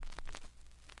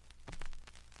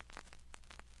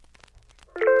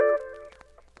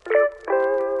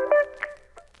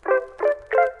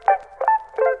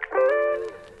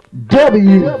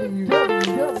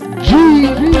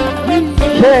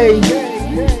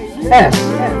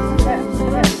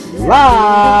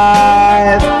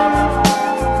live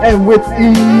and with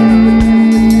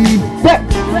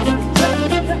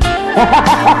effect.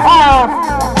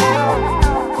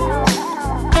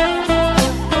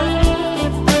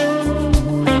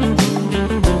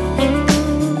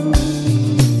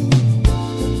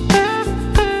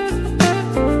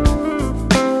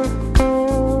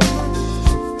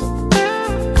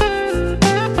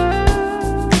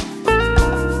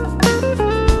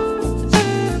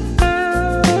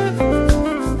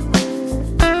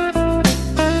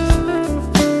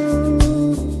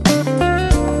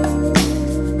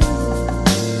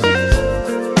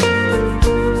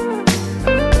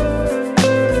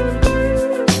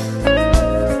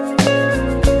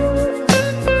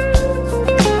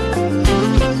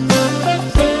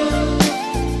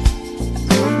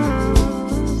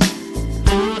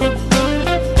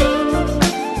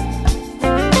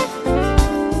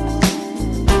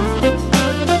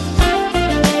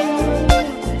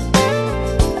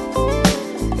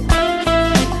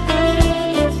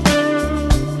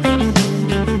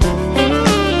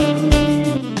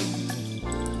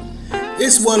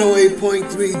 It's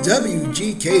 108.3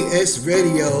 WGKS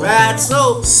Radio. Right,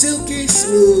 so Silky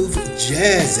Smooth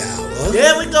Jazz Hour.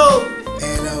 there we go.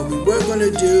 And we were going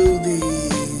to do the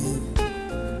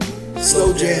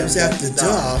Slow Jams After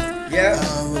Dark. Yeah.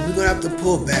 We're going to have to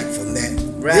pull back from that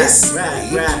Right,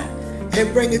 week right.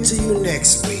 and bring it to you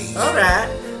next week. All right.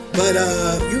 But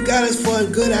you got us for a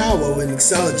good hour with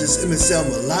mixologist MSL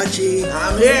Malachi.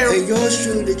 I'm here. And yours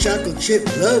truly, the Chocolate Chip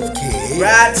Love Kid.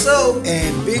 Right, so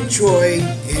And Big Troy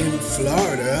in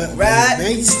Florida. Right. He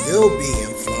may still be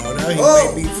in Florida. He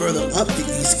Oh. may be further up the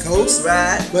East Coast.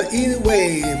 right. But either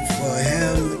way, for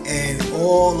him and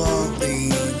all of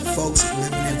the folks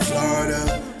living in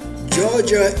Florida,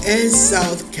 Georgia, and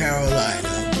South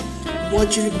Carolina, I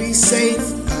want you to be safe,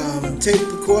 take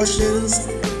precautions,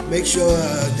 make sure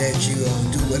that you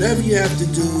do whatever you have to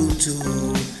do to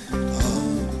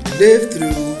live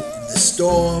through the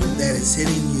storm that is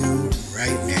hitting you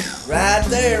right now. Right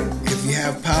there. If you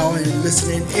have power and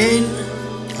listening in,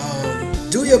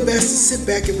 do your best to sit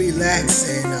back and relax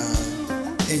and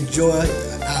enjoy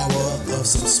an hour of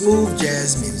some smooth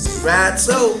jazz music. Right,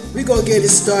 so We're going to get it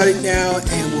started now,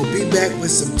 and we'll be back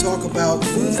with some talk about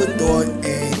food for thought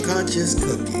and conscious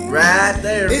cooking. right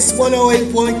there. It's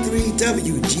 108.3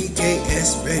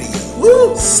 WGKS Radio.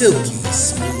 Woo. Silky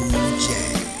Smooth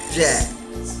Jazz. Jack.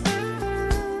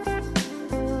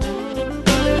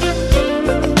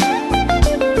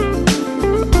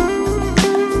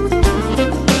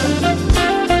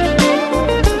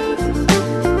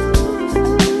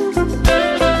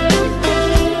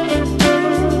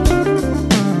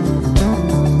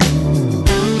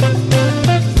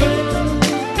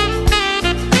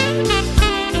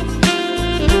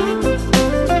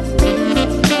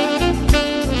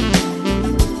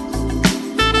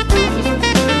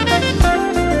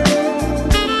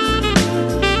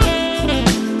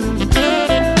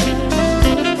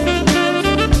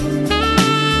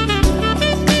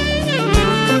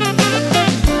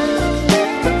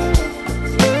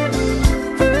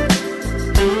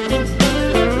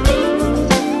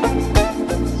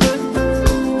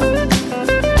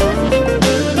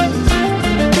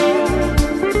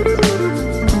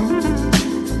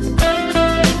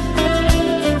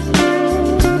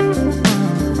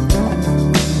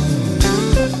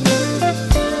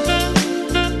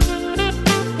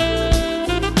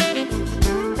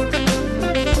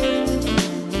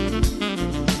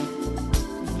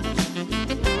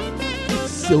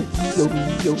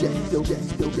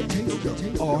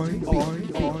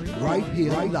 Right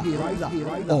here, on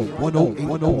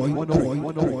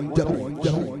 108.3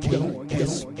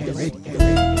 WGKS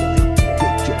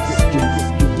Radio.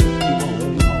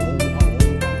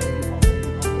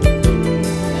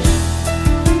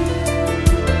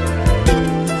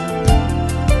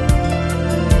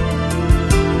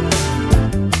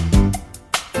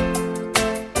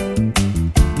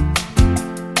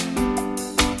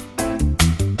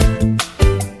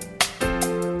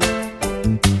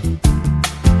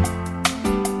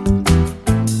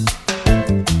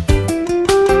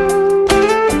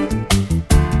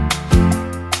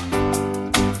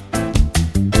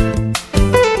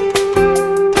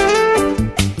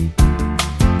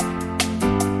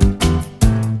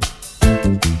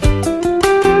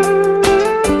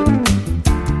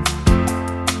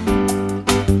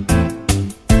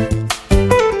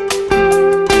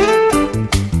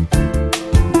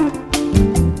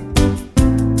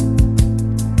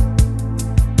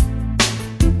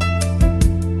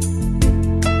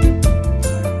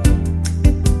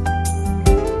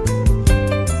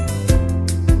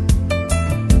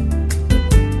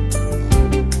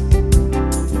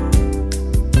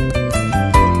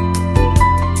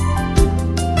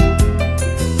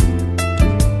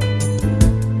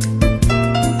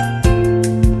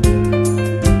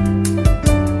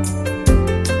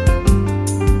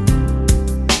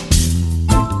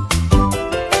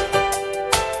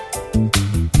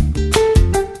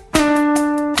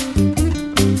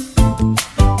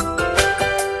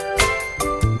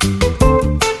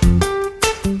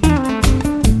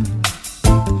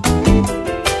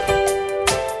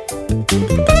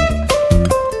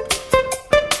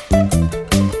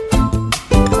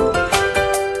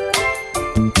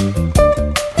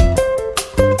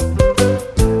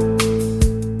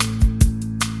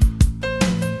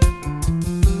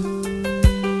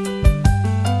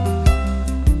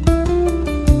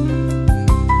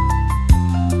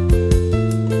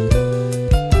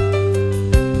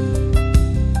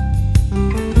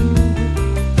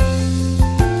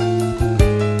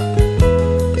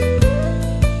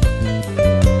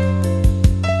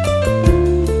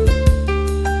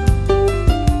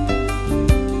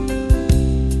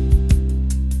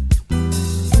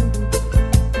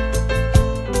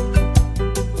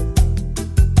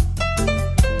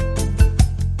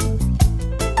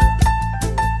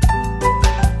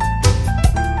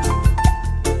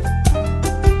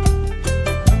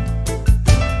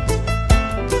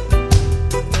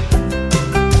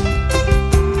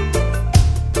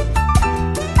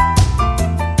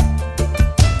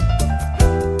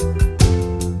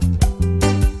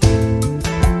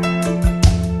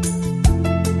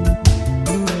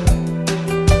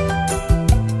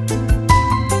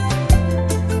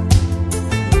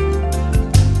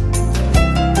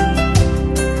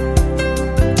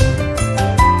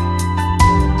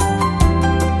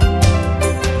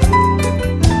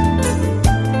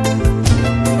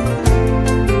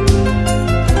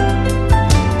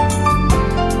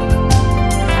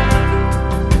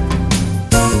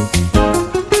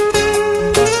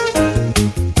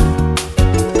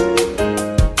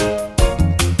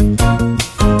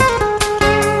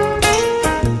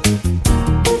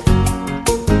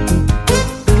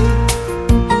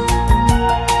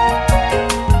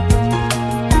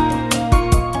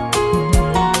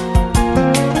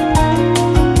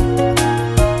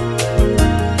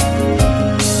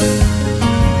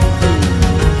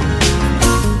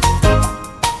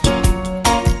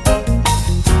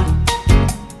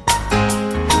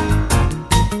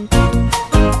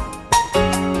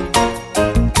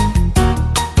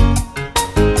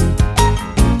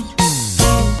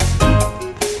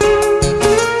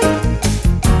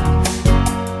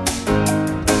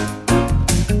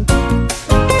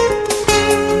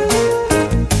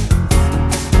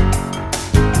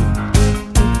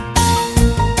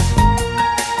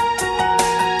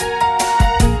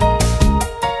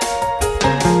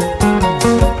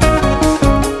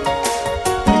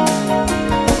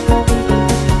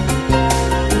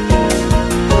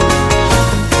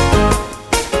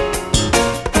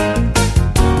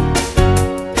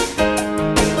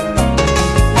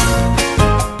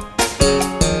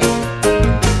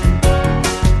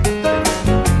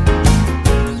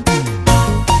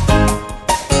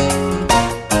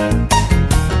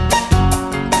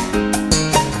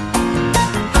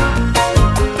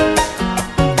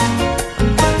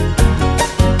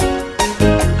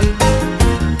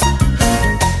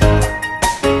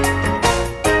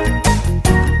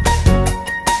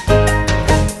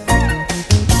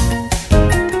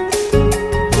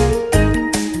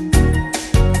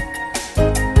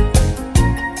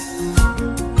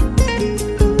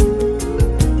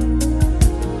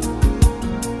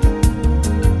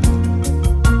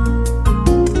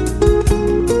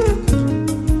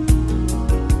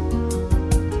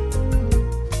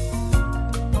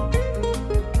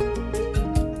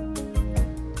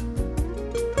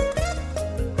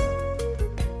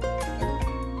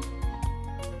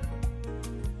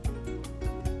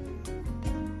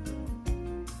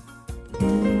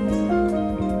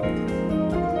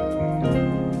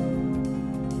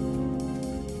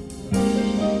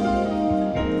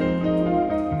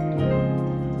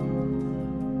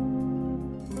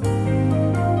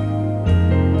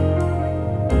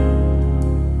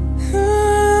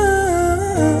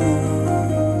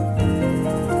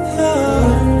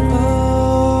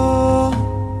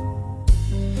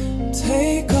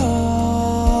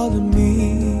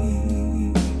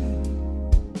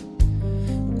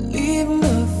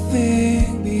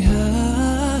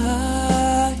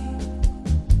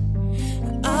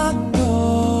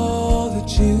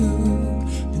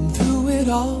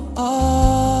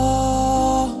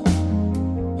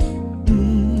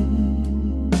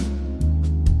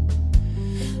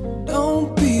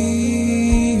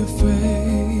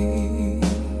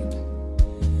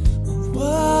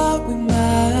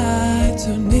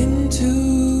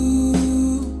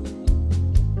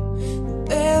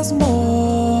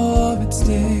 at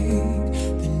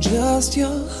stake than just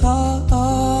your heart.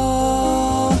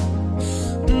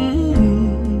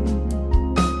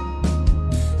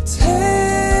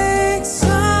 Take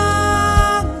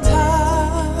some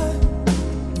time.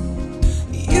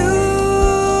 You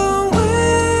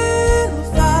will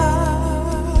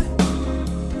find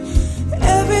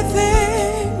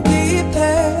everything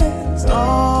depends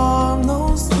on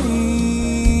those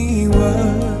three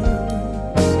words.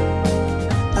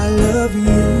 I love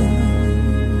you.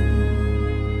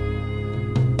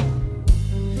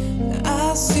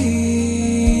 I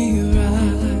see your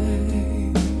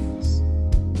eyes.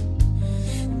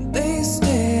 They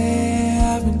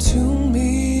stare into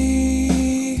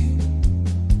me.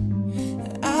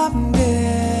 I've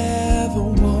never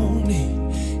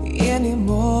wanted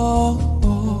anymore.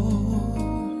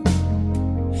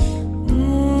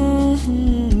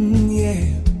 Yeah.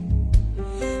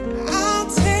 I'll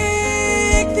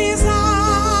take these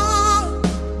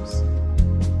arms,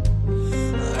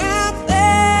 wrap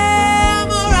them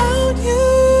around you.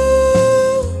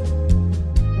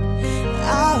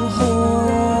 I'll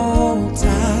hold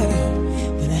tighter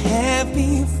than I have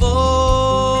before.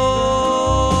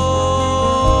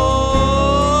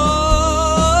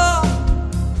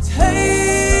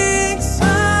 Take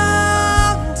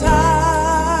some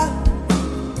time.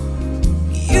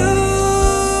 You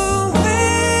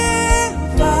will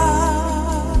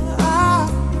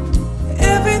find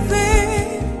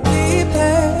everything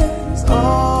depends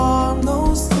on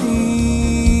those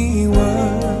three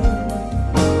words.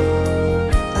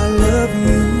 I love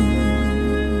you.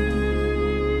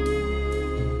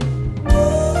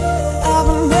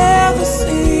 I've never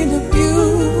seen the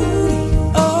beauty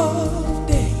of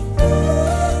day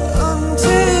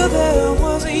until there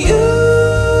was you.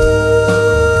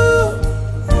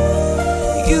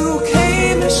 You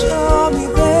came to show me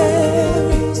there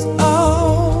is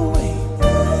a way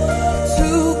to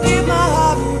give my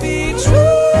heart and be true.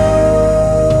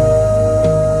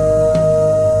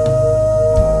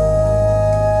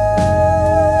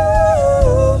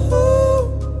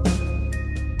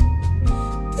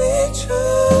 Be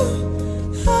true.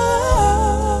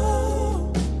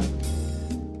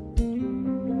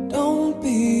 Don't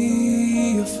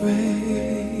be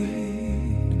afraid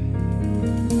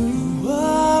of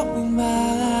what we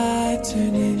might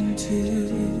turn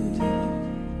into.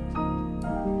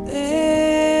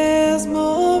 There's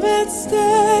more at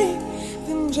stake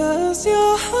than just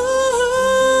your heart.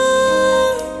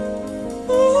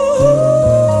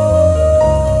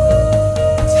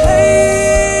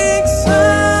 Take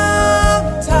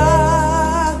some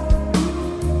time.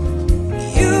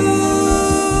 You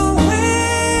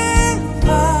will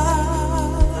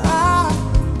find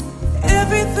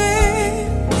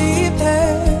everything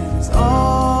depends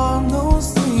on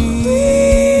those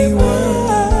three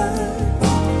words.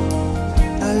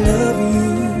 I love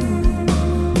you.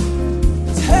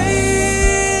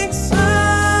 Take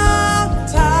some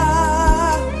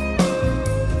time.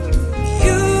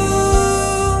 You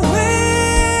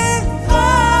will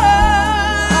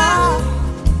find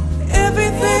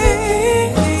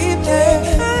everything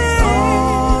depends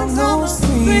on those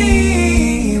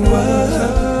three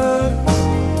words.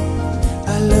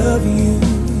 I love you.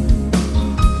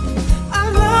 I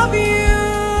love you.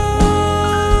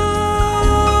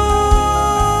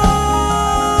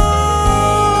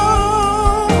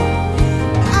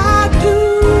 I do.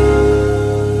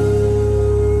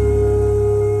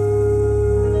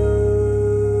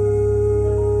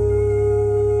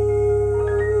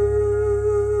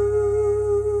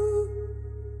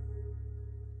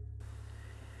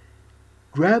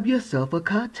 Grab yourself a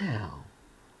cocktail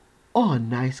or a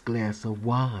nice glass of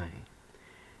wine.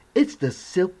 It's the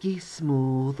Silky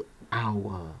Smooth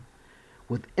Hour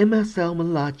with MSL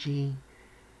Malachi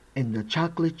and the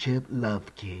Chocolate Chip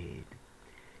Love Kid.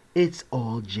 It's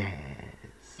all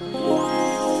jazz.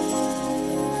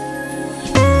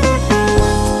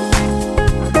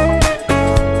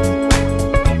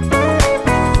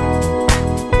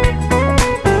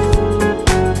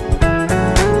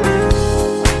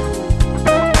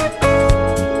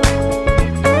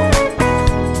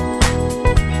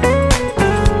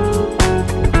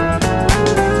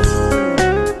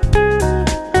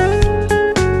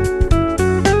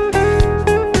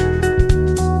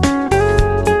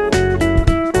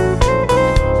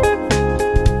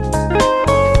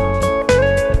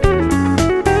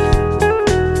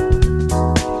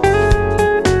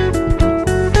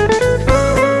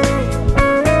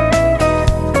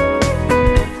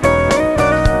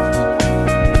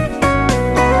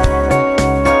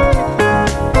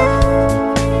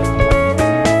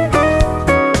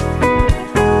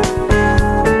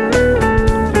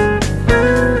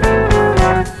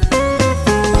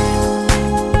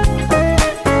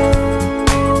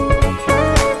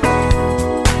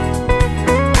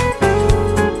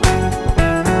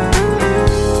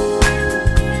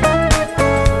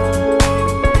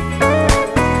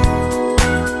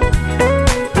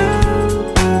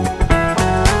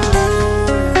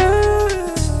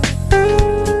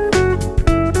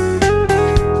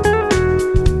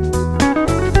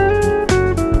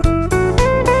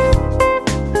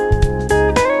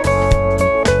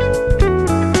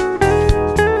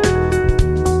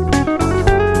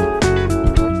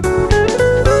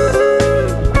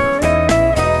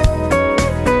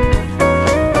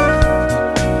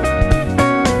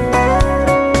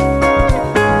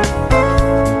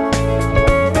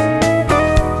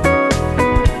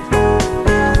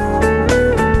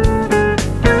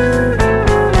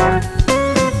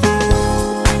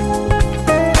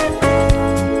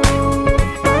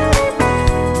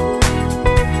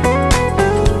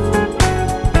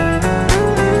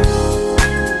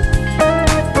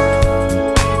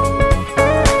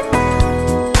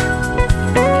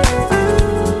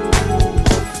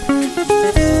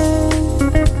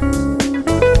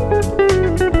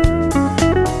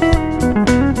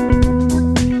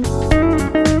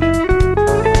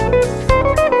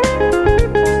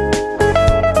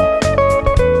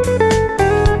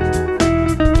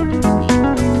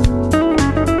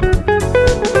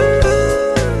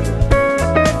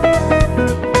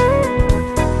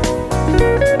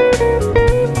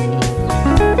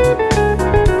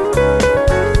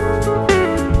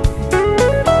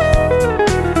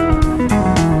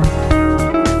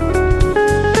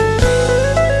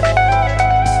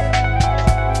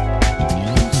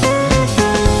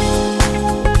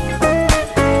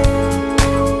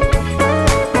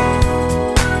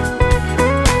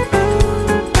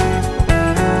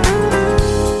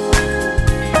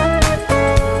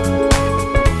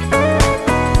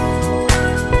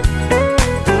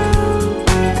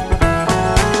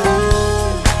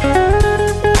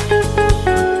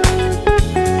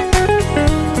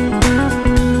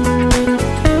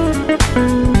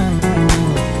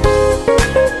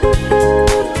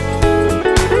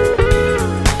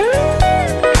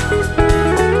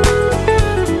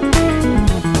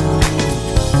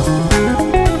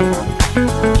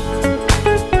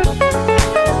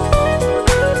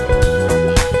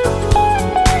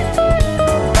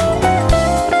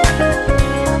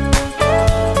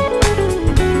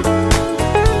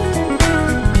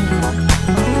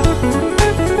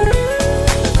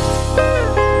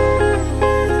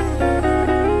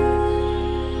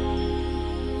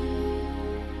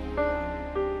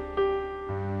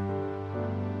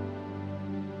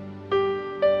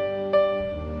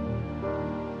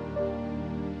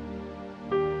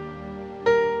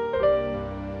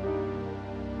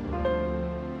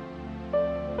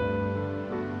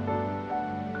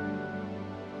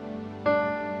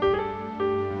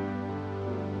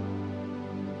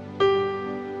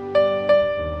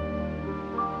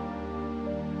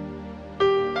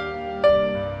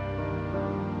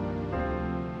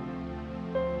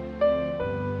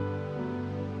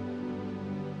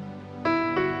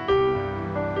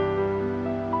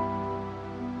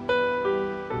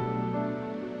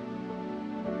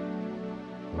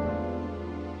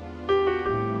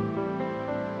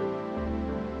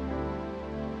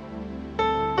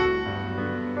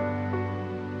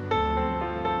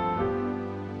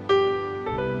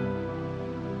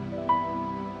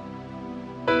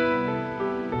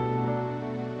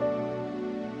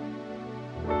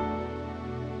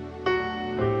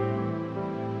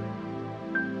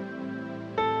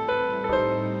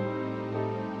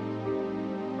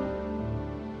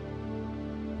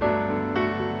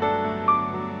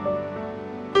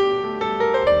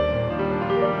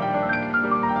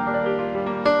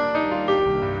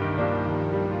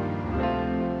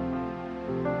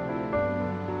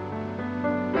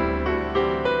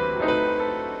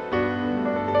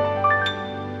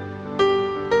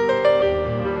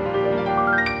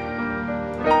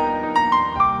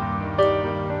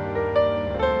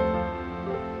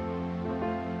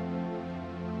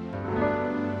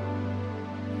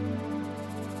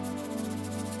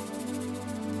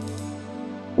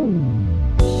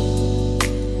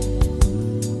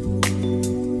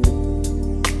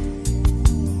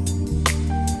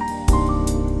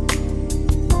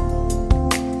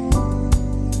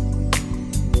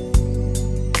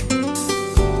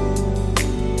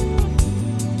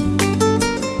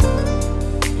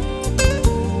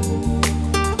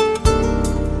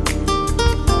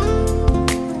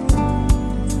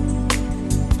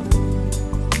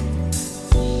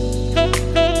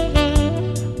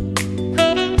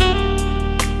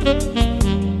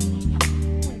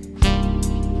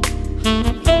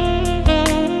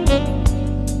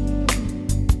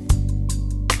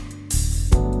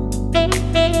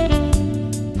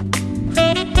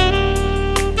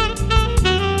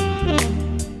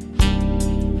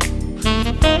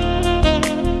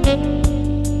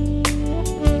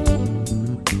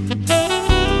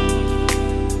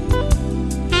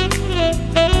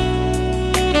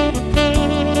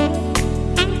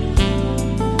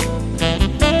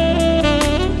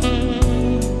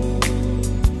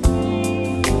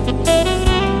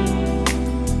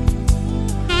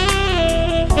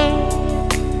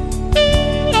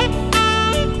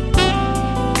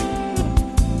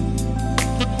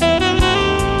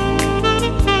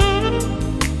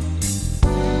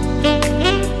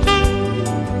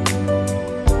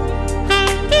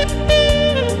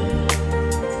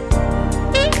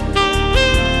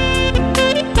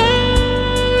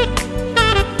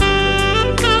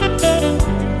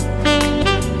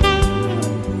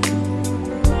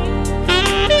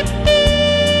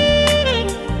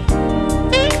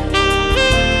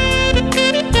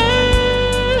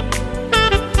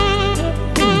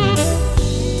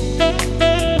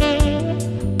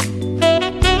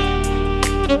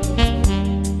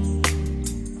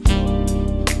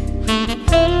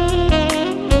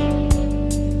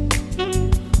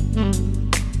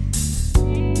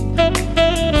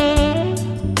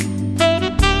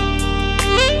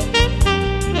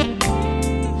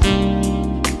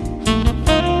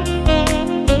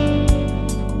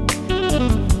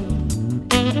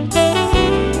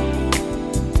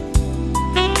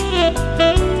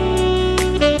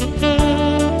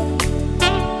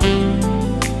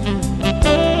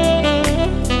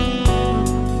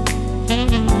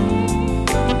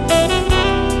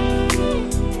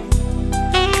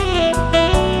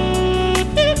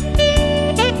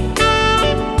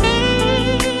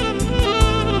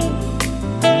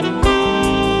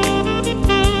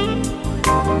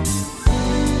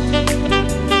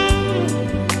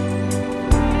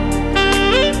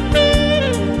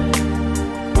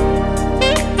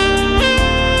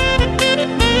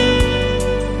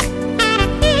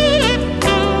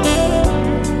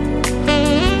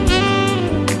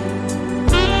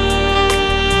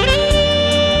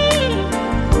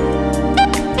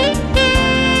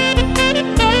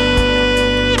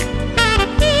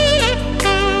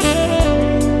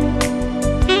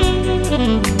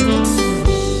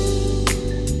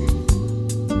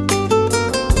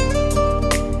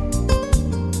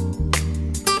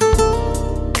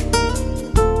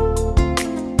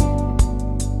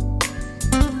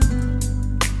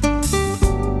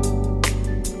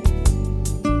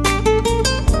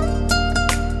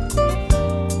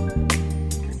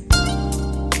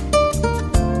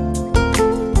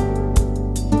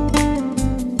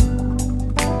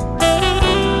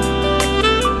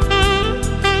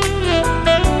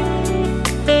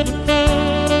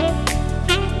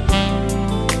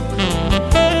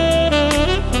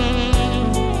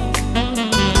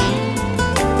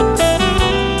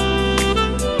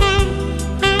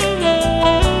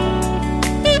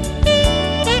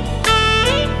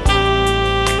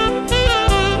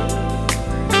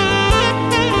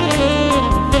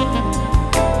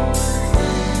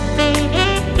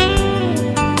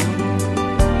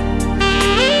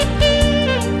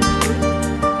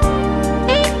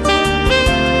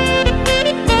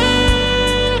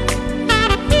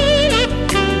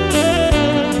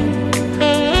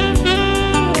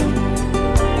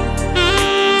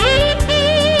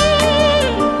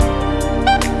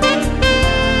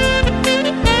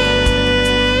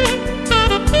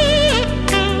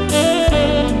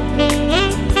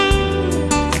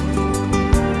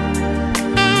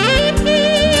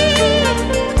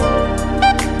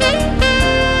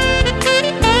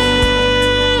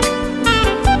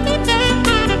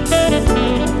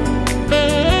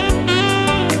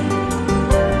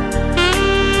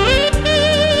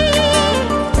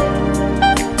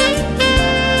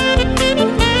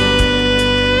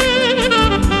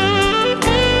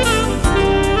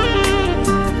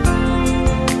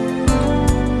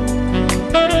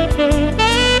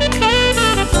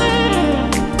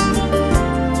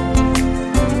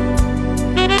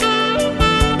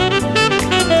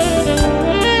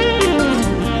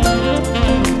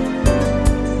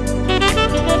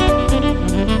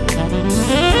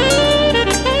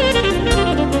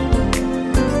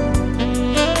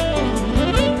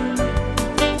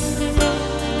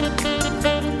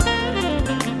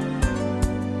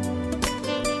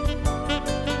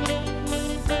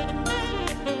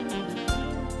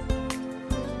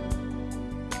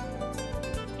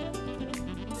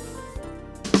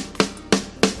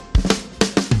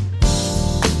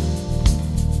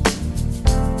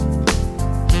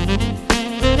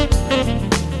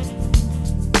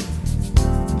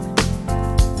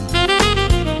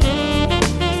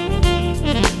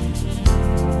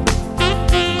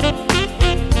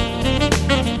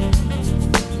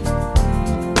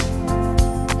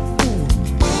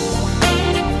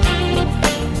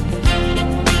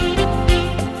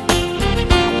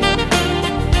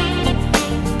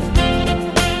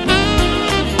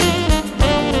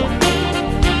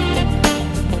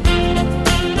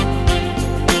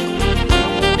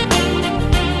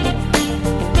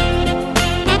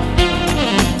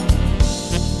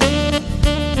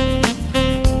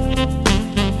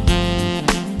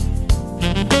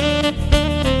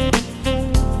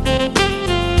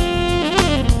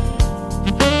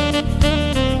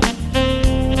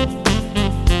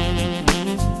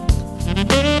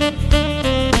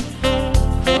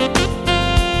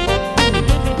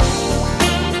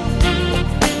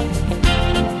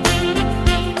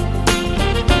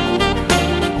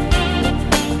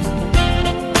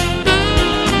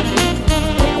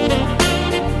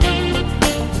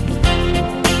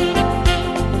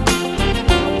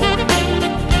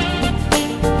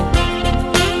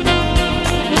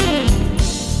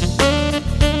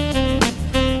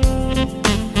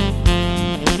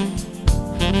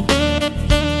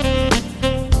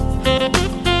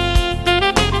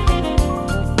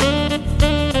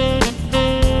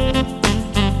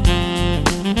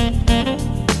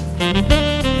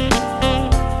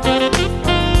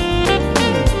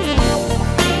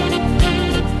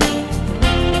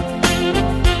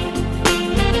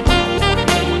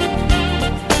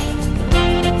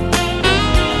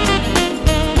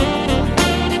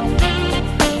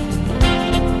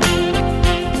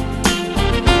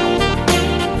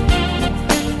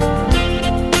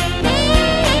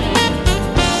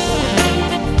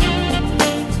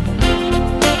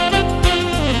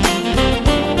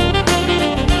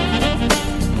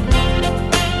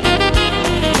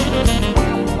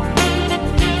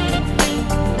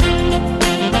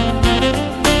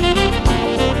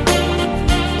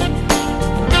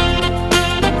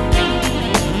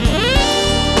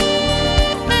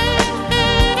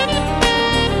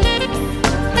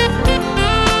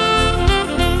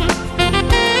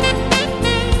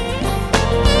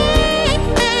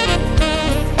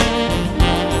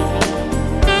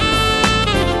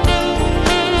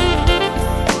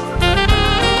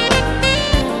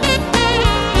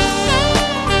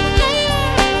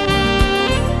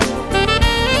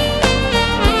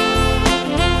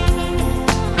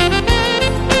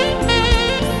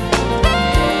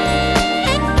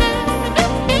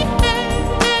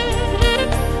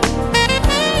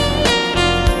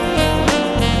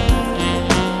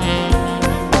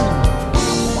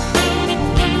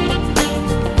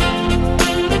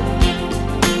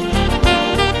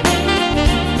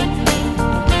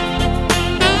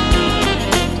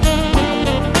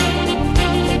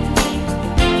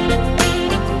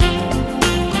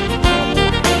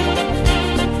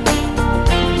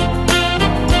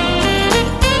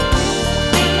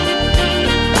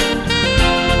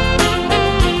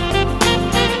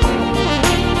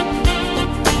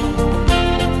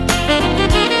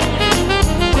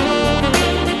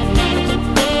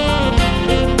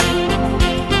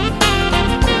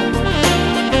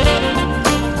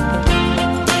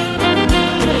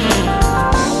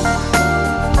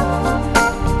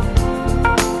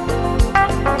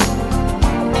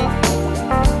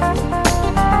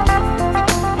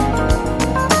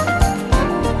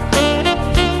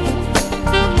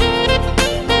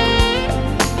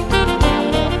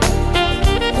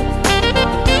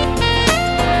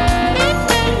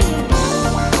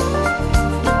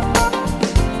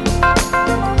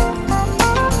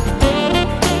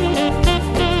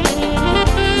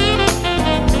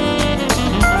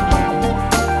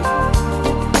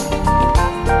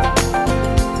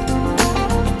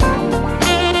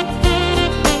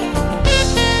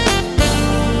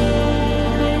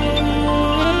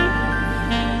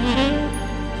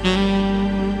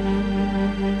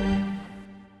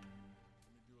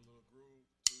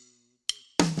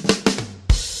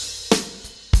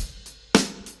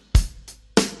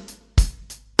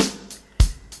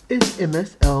 It's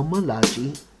MSL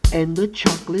Malachi and the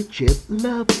Chocolate Chip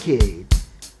Love Kid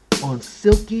on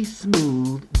Silky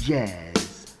Smooth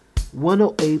Jazz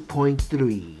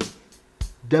 108.3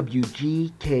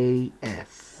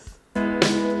 WGKS.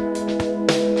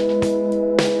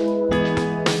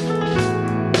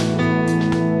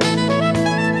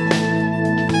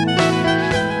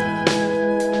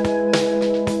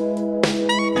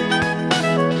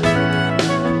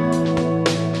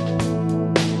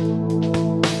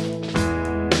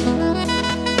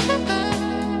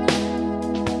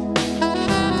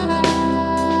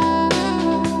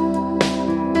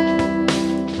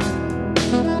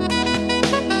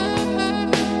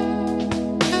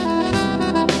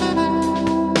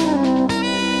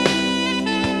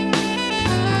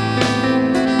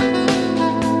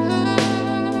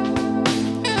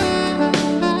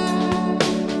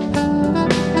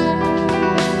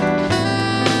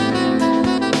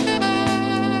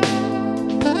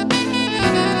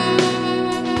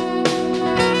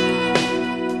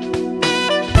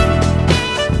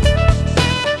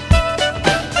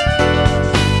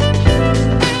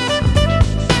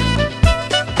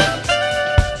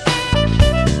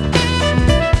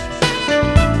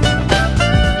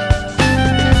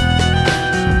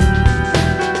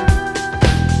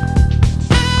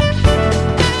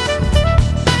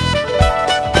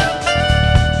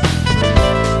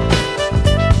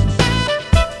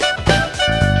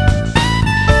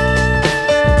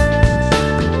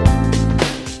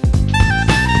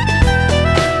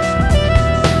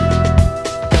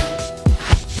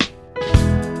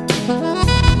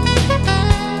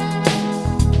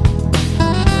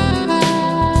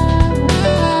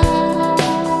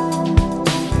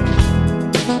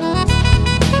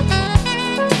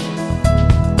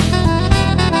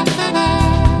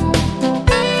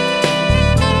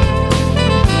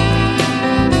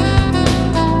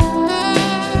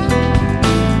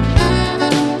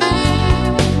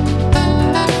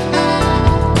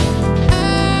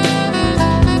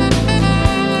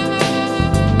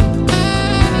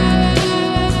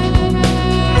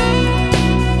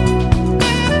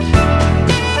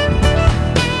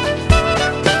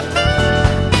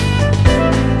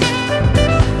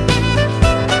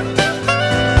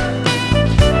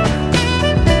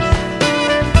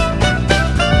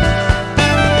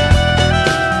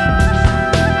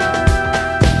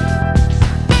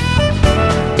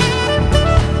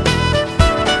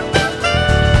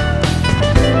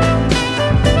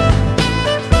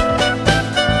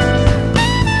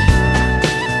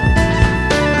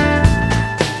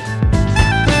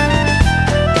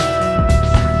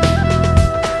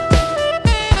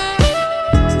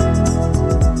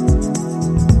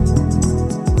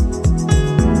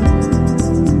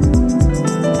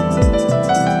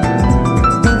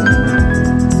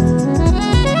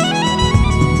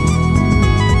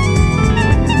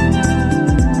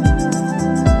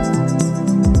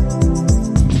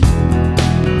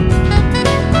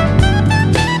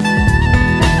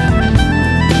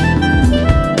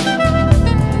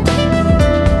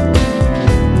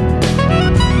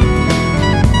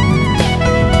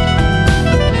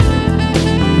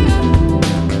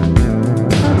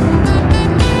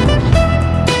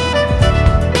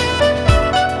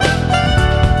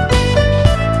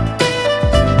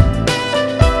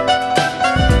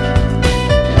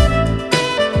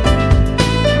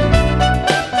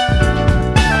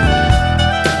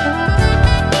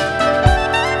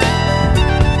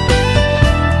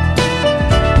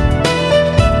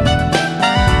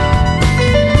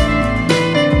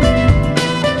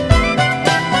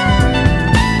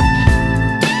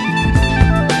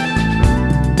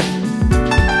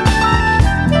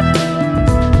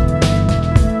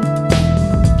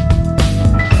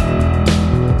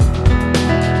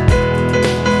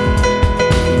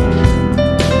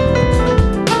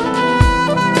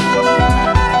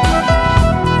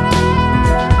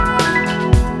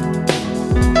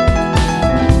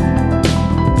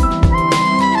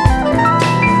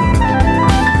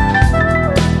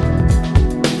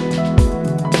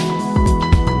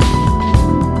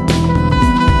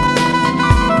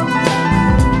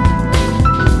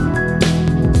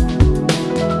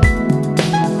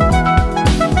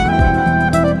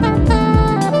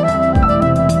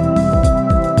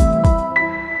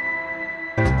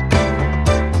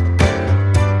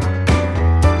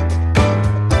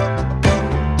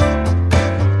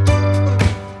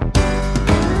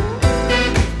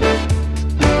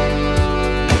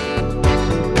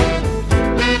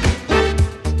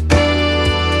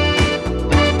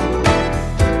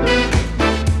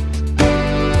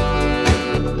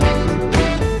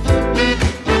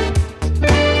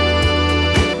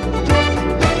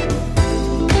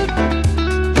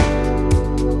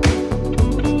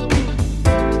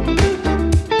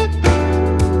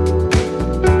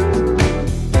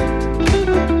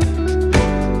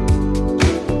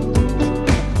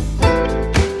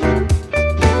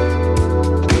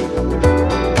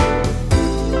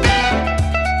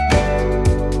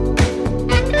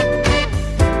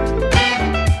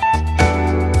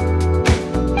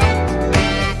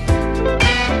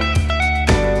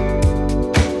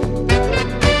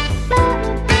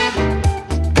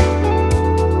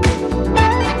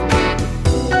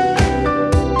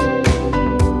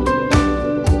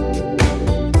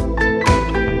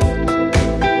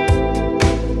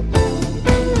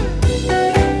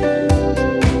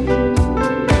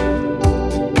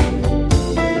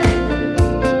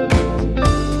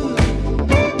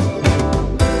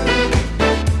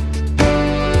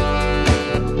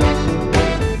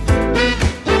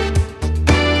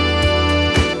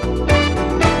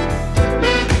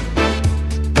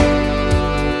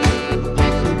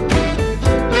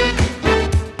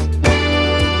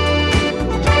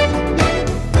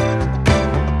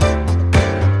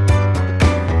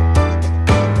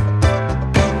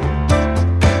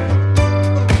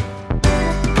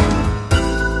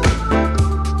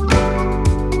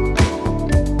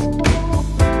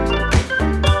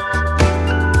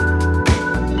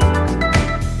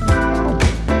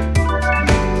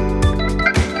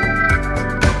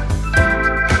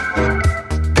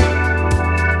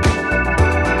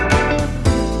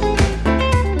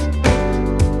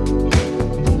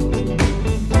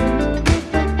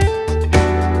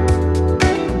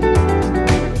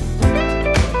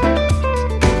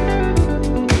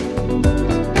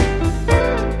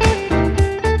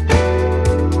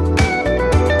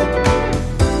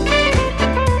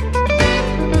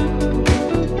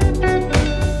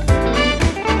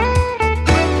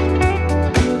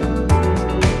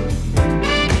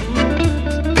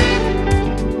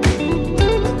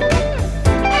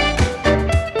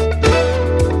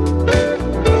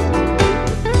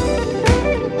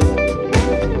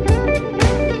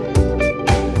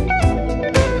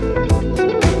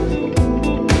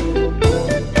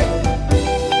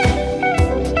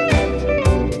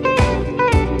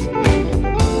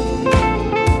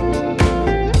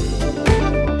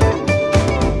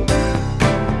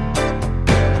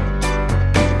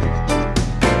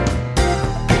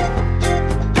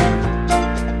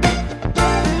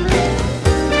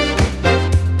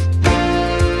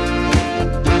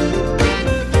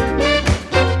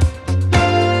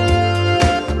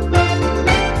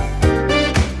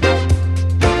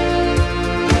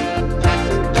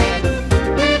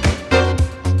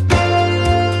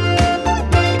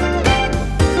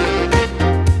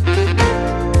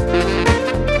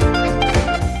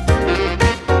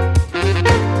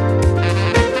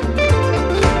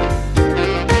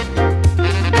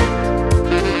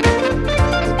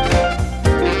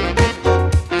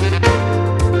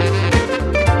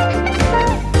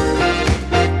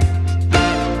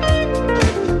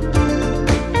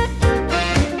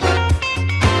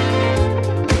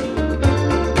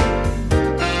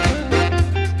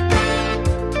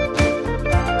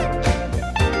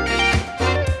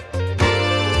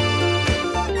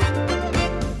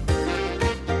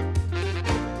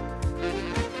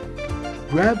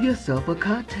 Have yourself a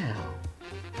cocktail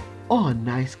or a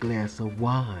nice glass of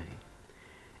wine.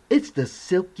 It's the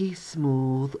silky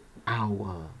smooth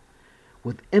hour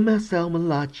with MSL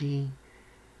Malachi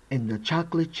and the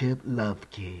chocolate chip love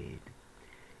kid.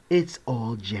 It's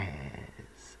all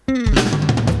jazz.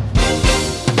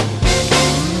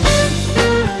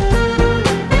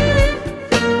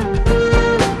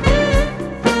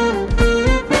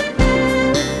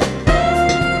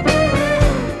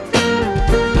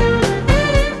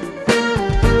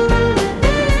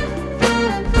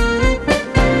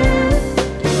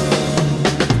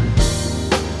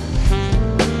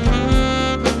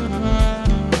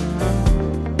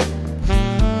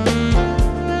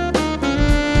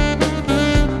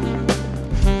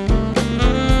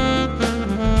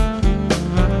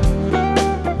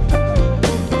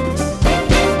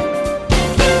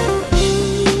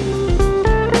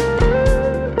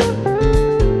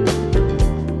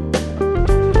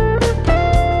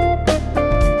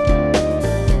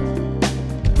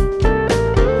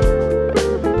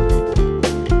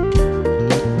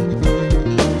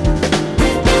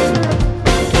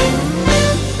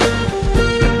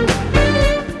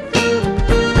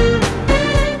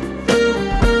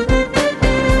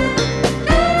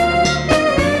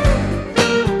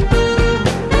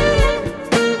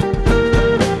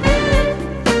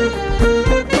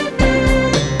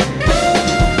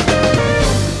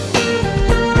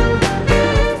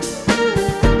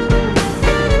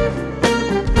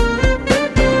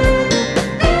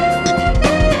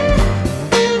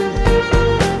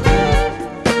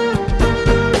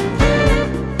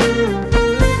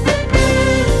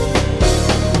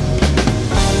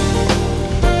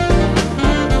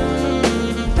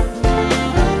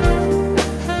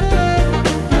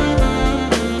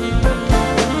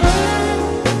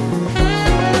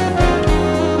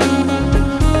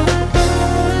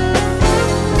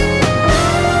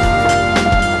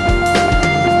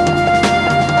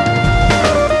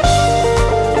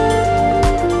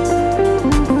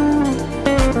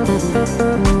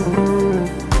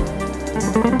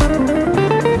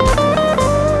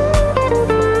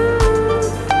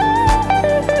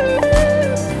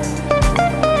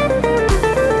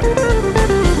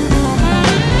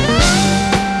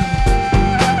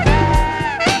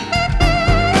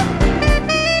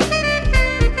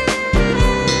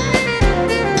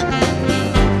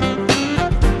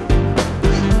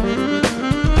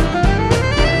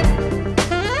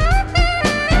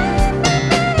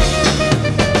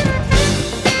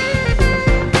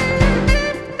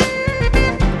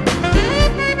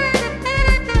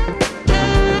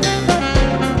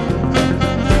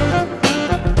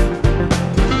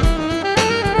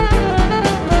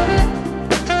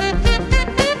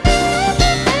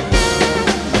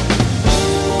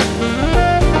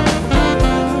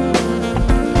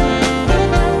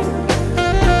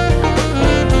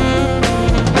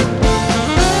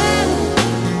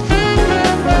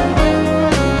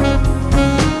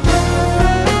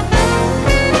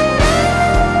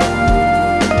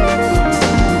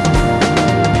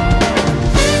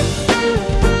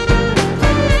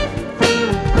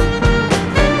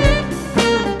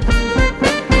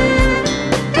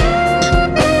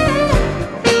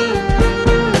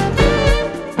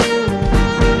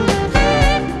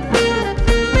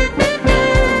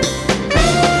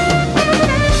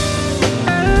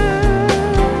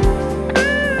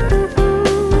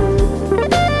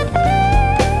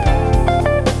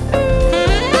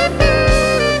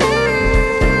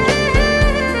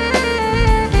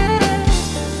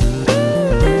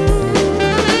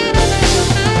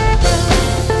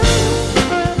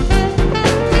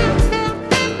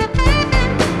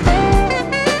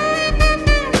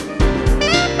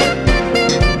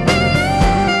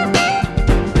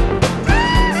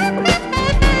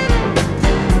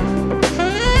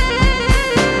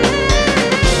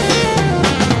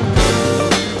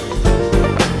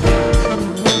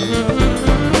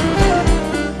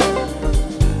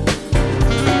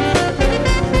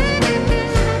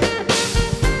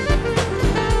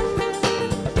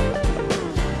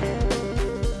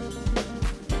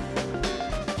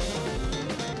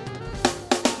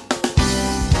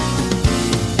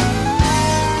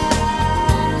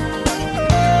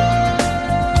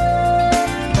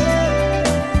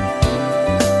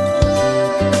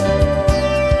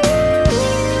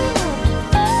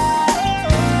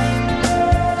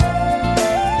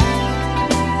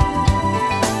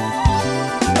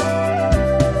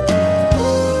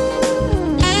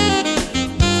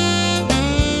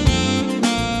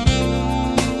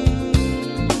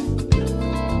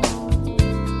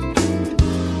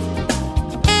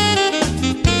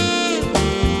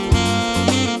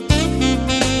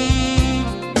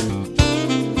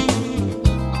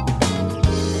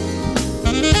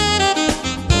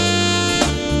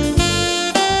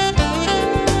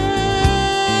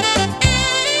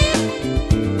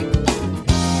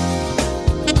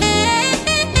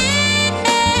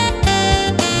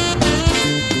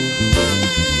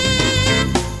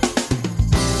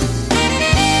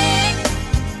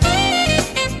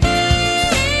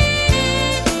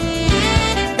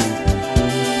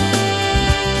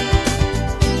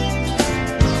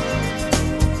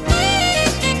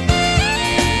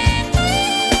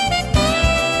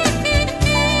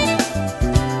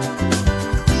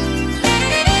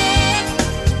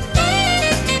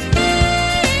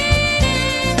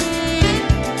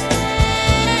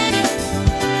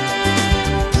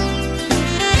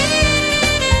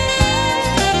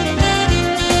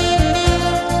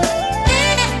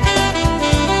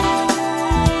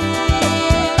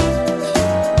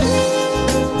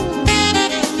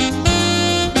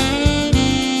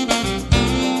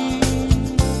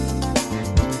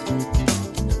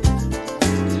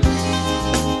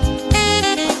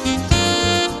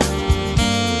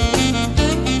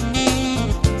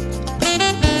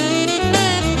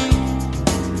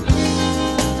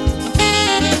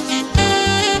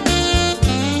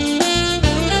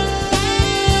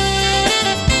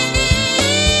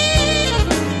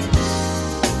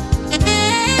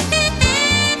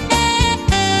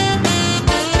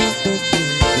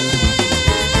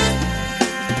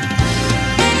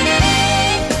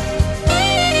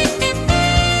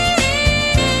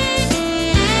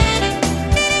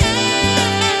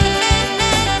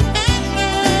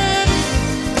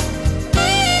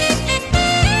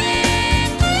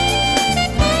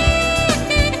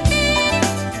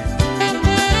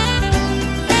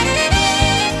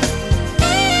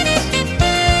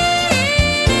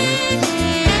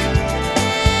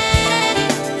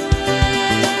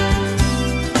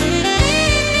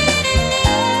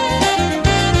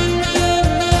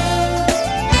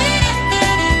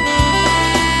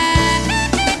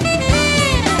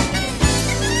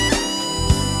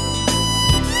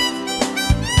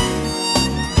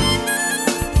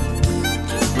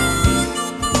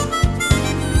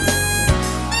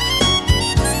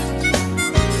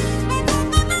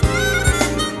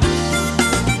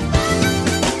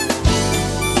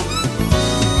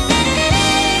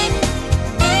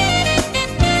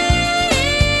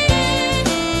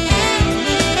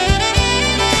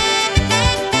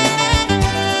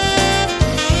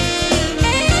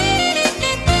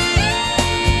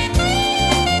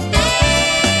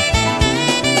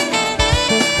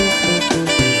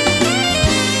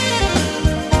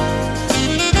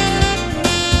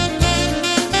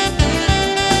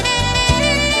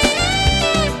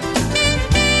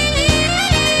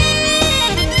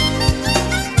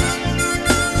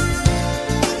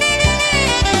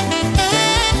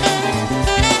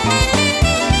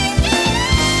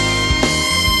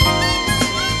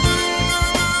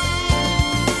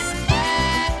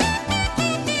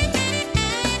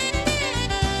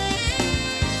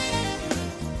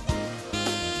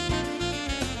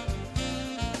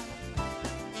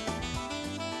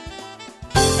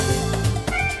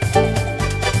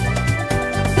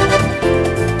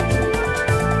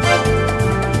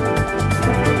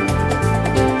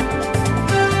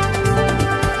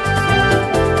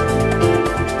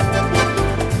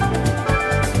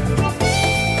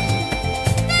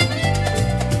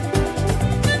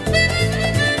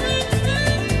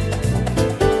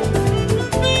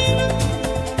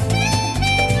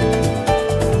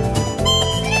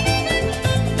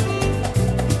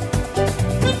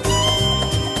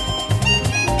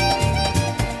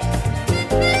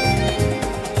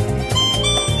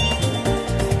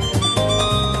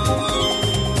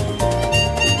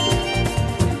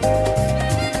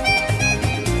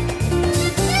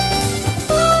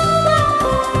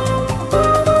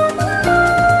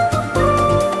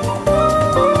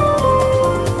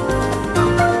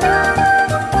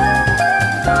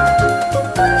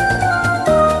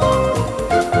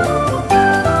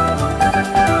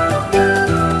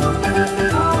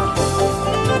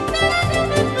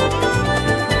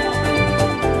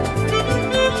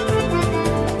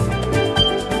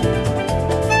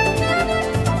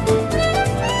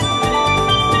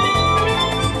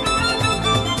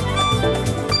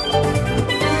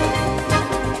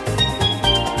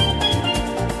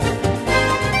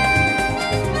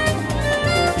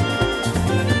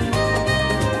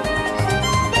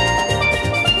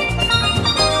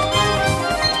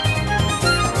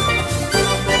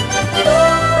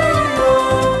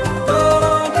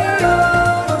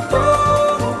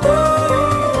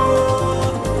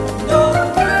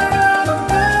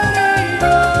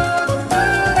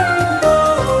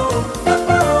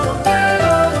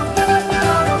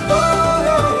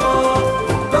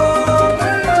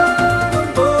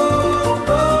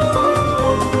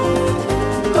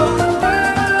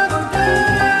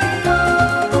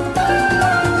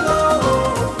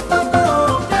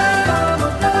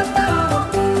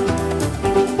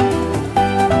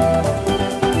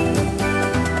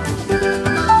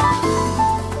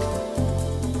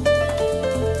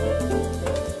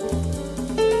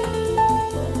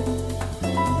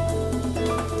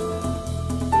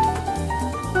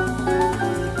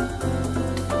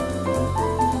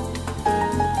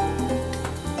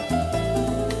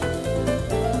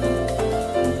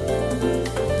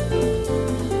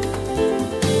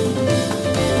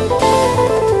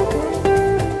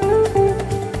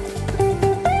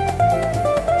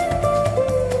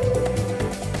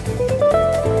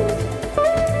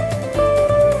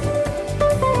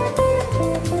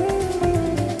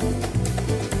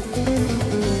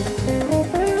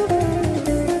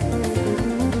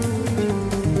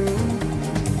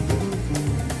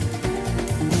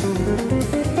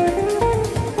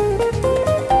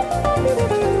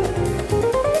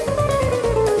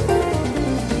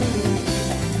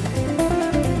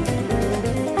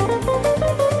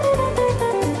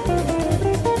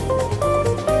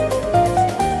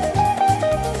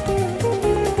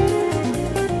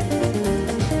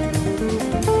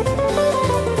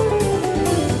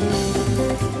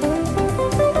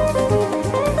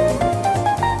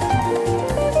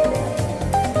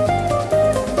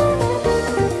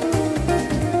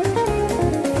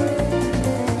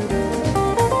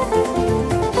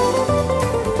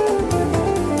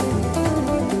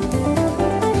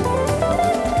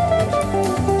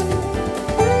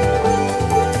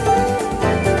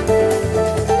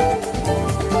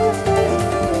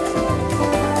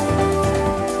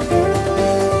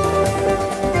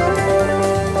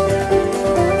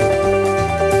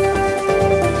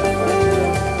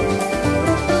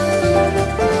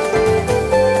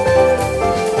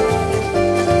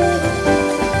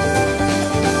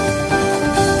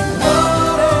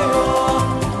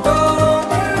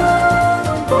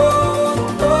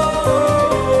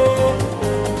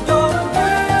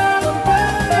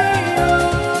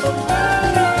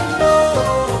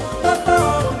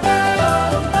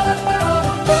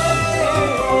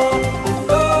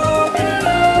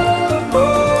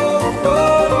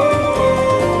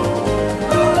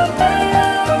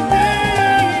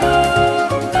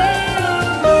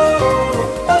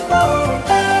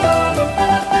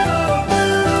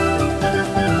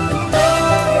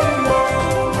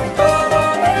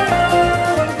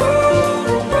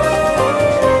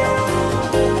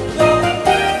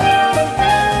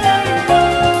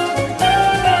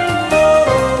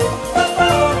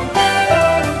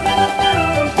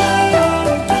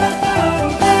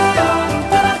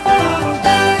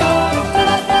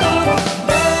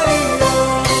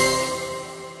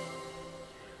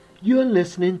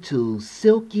 listening to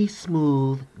Silky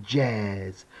Smooth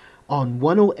Jazz on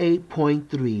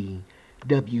 108.3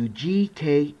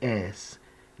 WGKS,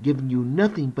 giving you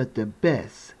nothing but the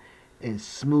best in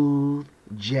smooth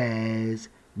jazz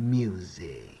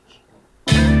music.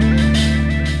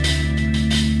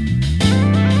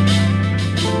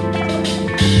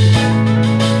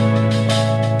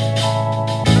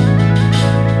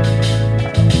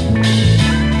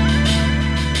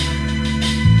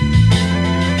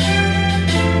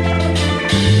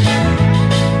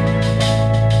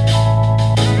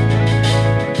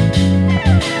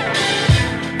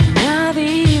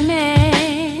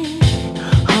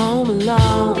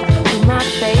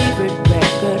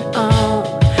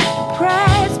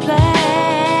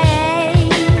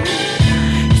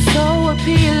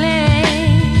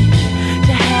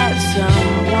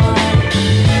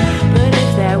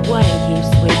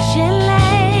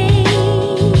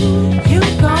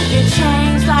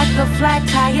 Flat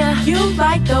tire, you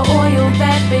like the oil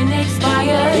that been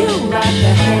expired. You like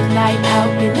the headlight out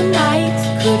in the night.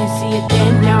 Couldn't see it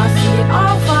then, now I see it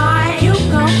all fine. You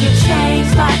gon' get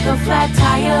changed like a flat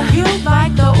tire. You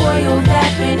like the oil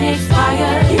that been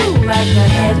expired. You like the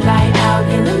headlight out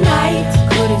in the night.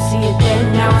 Couldn't see it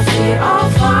then, now I see it all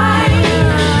fine.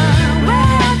 Where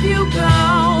have you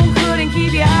gone? Couldn't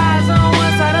keep your eyes on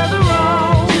one side of the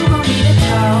road. You gon' need a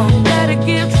tow. Better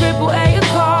give AAA a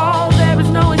call.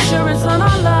 No insurance on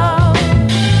our love.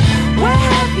 Where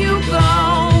have you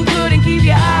gone? Couldn't keep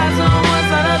your eyes on one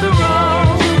side of the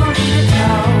road. You gon' need a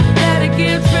tow. Better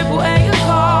give AAA a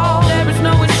call. There is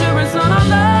no insurance on our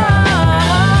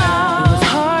love. It was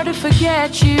hard to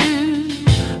forget you,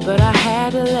 but I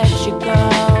had to let you go.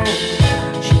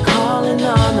 She calling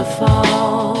on the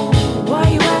phone. Why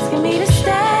you asking me to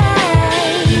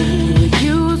stay? You were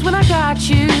used when I got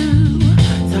you.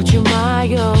 Thought you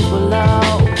miles were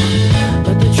low.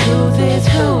 Truth is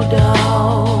who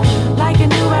don't like a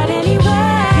new ride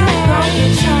anyway. You gon'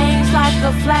 get changed like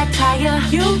a flat tire.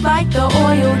 You like the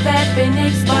oil that been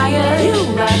expired. You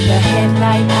like the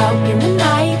headlight out in the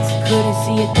night. Couldn't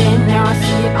see it then, now I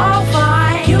see it all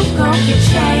fine. You gon' get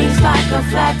changed like a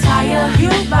flat tire.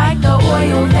 You like the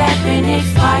oil that been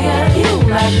expired. You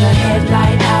like the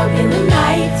headlight out in the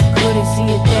night. Couldn't see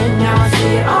it then, now I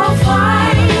see it all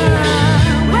fine.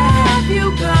 Where have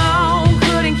you gone?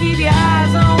 Couldn't keep your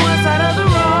eyes on one side of the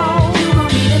road. You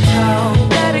gon' need a tow.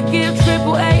 Better give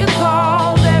AAA a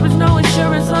call. There is no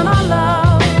insurance on our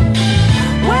love.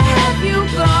 Where have you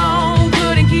gone?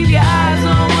 Couldn't keep your eyes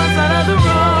on one side of the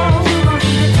road. You gon'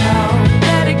 need a tow.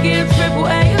 Better give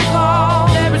AAA a call.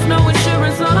 There is no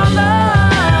insurance on our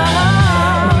love.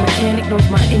 My mechanic knows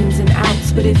my ins and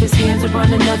outs, but if his hands are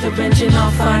on another engine,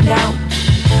 I'll find out.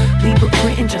 Leave a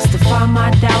print and justify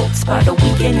my doubts. By the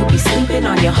weekend you'll be sleeping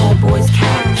on your homeboy's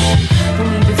couch.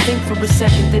 Don't even think for a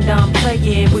second that I'm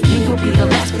playing. With me you'll be the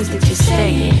last place that you're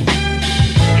staying.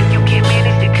 If you can't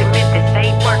manage to commit, this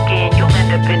ain't working. You'll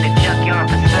end up in the junkyard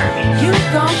for service. You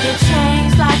gon' get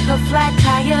changed like a flat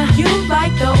tire. You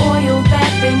like the oil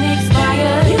that been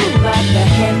expired. You like the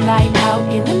headlight out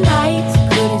in the night.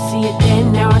 Couldn't see it then,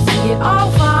 now I see it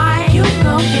all fine. You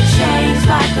gon' get changed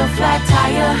like a flat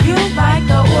tire. You like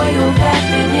the oil that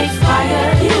been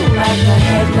expired. You like the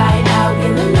headlight out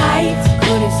in the night.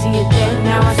 Couldn't see it then,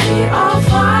 now I see it all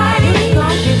fine. You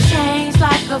gon' get changed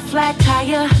like a flat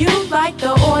tire. You like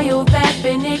the oil that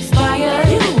been expired.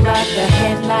 You like the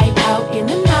headlight out in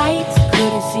the night.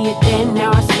 Couldn't see it then,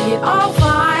 now I see it all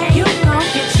fine. You gon'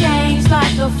 get changed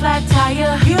like a flat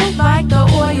tire. You like the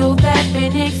oil that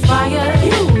been expired.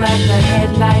 You like the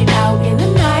headlight out in the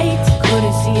night.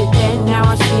 Couldn't see it then, now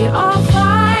I see it all fine.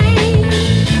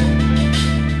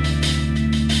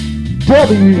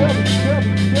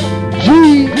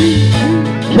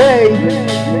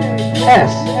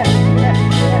 WGKS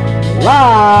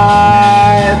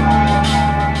live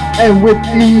and with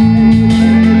the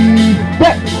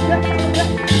best.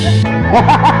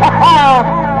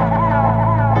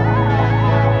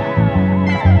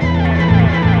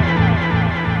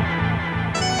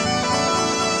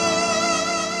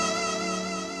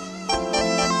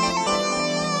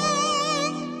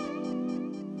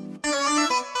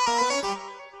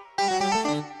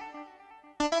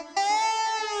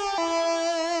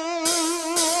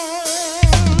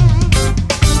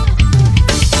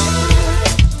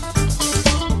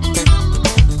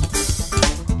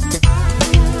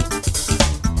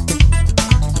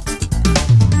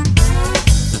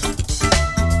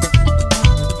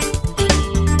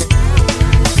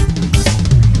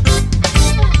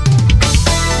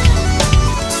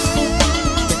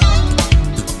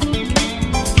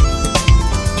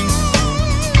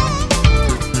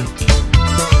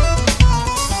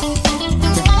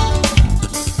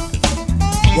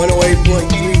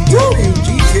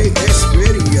 WGKS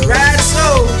Radio. Right,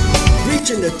 so.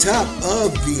 Reaching the top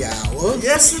of the hour.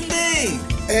 Yes, indeed.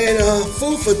 And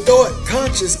food for thought,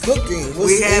 conscious cooking.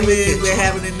 We're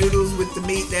having the noodles with the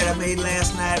meat that I made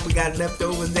last night. We got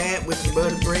leftovers that with the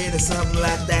butter bread or something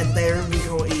like that there. We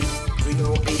gonna eat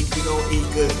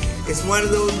good. It's one of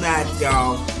those nights,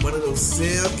 y'all. One of those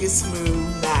silky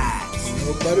smooth nights.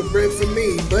 No butter bread for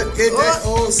me, but that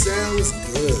all sounds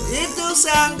good. It do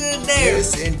sound good there.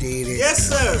 Yes, indeed. Yes,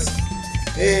 sir.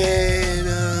 And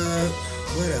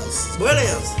what else? What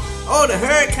else? Oh, the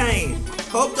hurricane.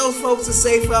 Hope those folks are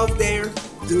safe out there.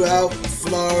 Throughout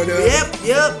Florida. Yep.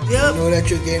 You know that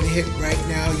you're getting hit right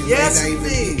now. You yes, may not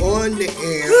even be on the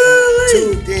air,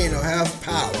 tuned in, or have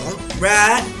power.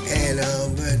 Right. And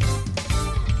but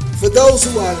for those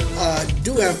who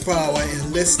do have power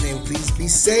and listening, please be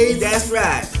safe. That's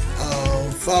right.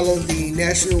 Follow the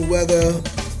national weather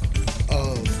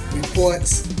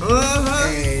reports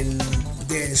and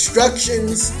the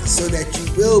instructions so that you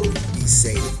will be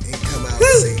safe and come out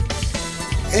safe.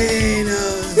 And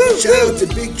shout out to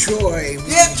Big Troy.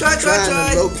 Yeah, Troy.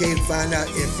 Trying to locate, find out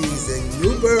if he's in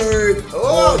Newburgh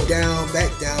or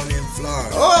back down in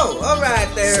Florida. Oh, all right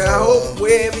there. So, I hope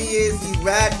wherever he is, he's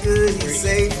right good, he's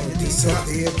safe, and he's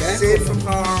safe from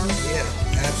harm. Yeah,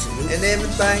 absolutely. And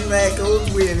everything that goes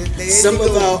with it. There some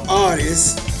of our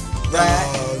artists,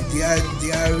 right?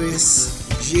 The Iris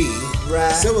G.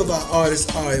 Right. Some of our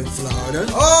artists are in Florida.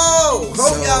 Oh,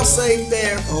 hope y'all safe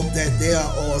there. Hope that they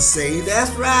are all safe.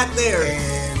 That's right there.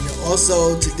 And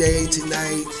also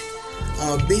tonight,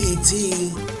 BET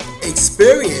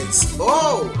Experience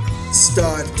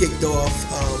kicked off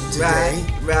today.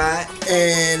 Right.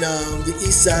 And the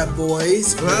East Side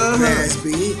Boys,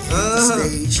 Rasby, hit the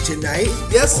stage tonight.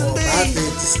 Yes, I've indeed.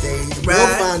 hit the stage. Right.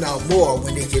 We'll find out more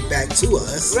when they get back to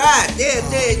us. Right. Yeah.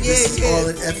 This is all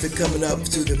an effort coming up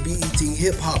to the BET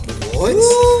Hip Hop Awards.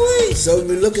 Woo-wee. So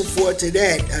we're looking forward to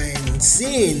that and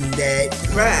seeing that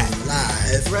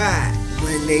live. Right.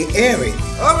 When they air it.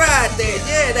 All right there.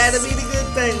 Yeah, that'll be the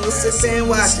good thing. We'll sit there and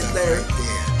watch it there. Right there.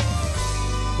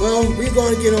 Well, we're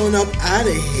going to get on up out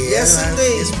of here. Yes,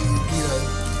 indeed.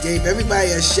 Gave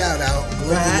everybody a shout out.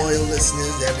 Global loyal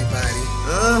listeners, everybody.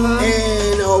 Uh-huh.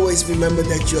 And always remember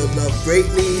that you're loved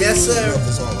greatly. Yes, sir. Love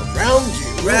is all around you.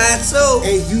 Right, so.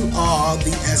 And you are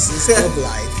the essence of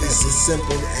life. It's as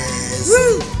simple as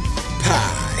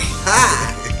pie. Pie.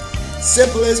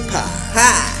 Simple as pie.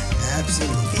 Pie.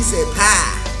 Absolutely. He said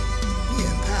pie.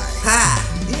 Yeah, pie. Pie.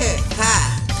 Yeah,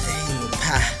 pie. Ain't no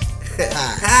pie.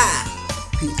 Pie. Pie.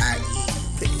 P-I-E.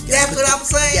 That's what I'm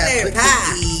saying there. Put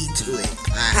Pie. the E to it.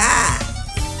 Pie.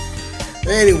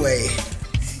 Anyway,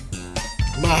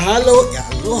 mahalo,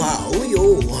 aloha,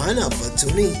 uyo, hana for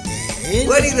tuning in.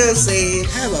 What he done said?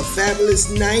 Have a fabulous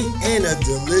night and a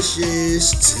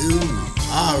delicious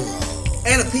tomorrow.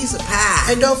 And a piece of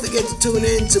pie. And don't forget to tune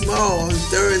in tomorrow's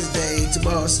Thursday.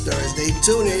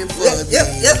 Tune in for the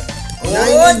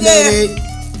 90-minute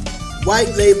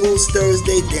White Labels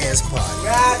Thursday dance party.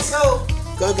 Right, so.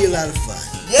 Gonna be a lot of fun.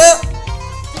 Yep.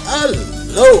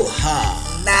 Aloha.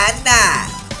 Nah.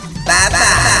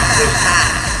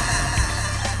 Bye-bye.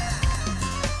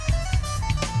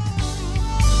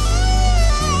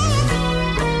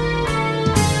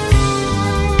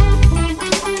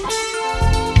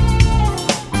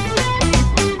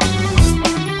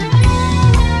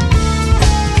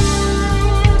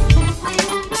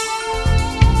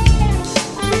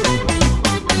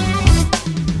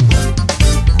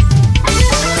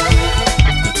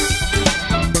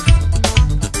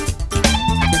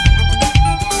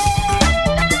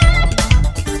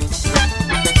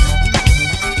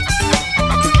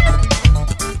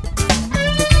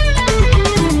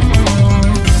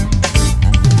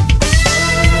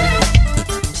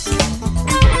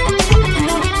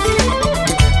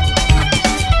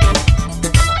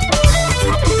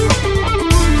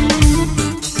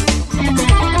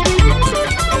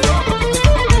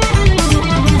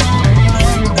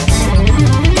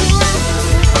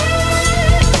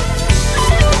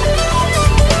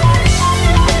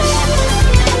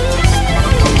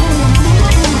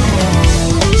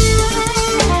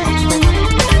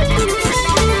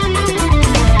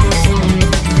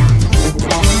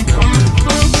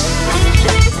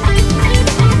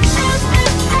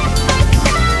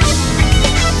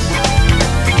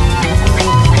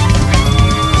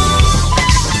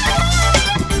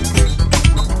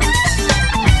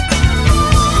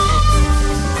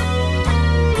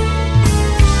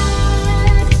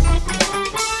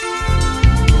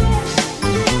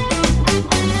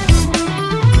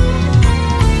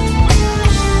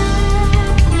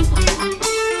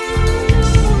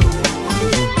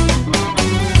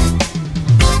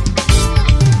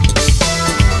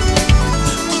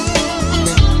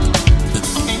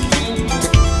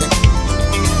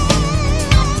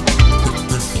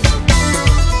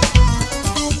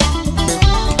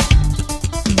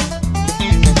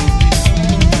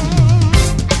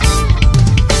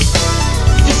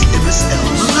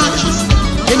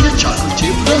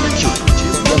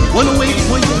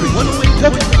 108.3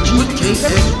 WGKS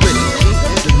Radio,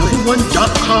 the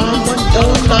 #1.com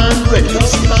online radio,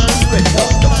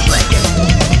 the flaggest